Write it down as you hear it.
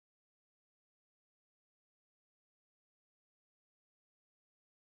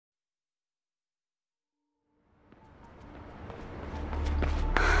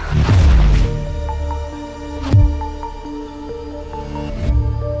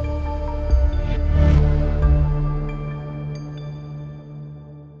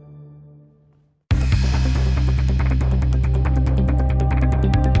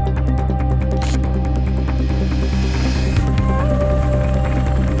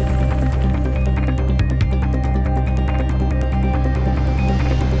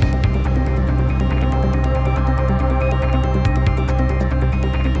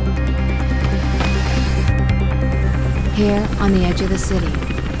On the edge of the city,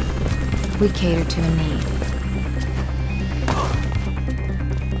 we cater to a need.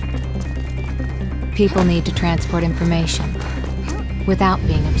 People need to transport information without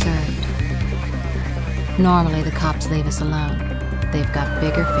being observed. Normally, the cops leave us alone. They've got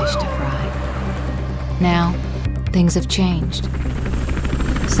bigger fish to fry. Now, things have changed.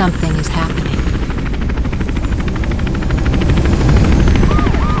 Something is happening.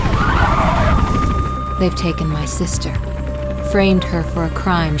 They've taken my sister, framed her for a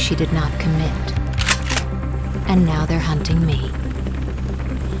crime she did not commit. And now they're hunting me.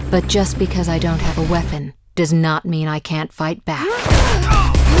 But just because I don't have a weapon does not mean I can't fight back.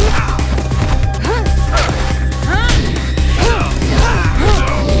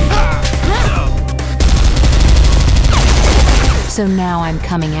 So now I'm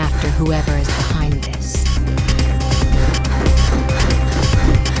coming after whoever is behind this.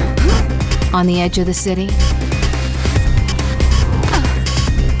 On the edge of the city,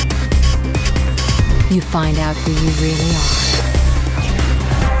 you find out who you really are.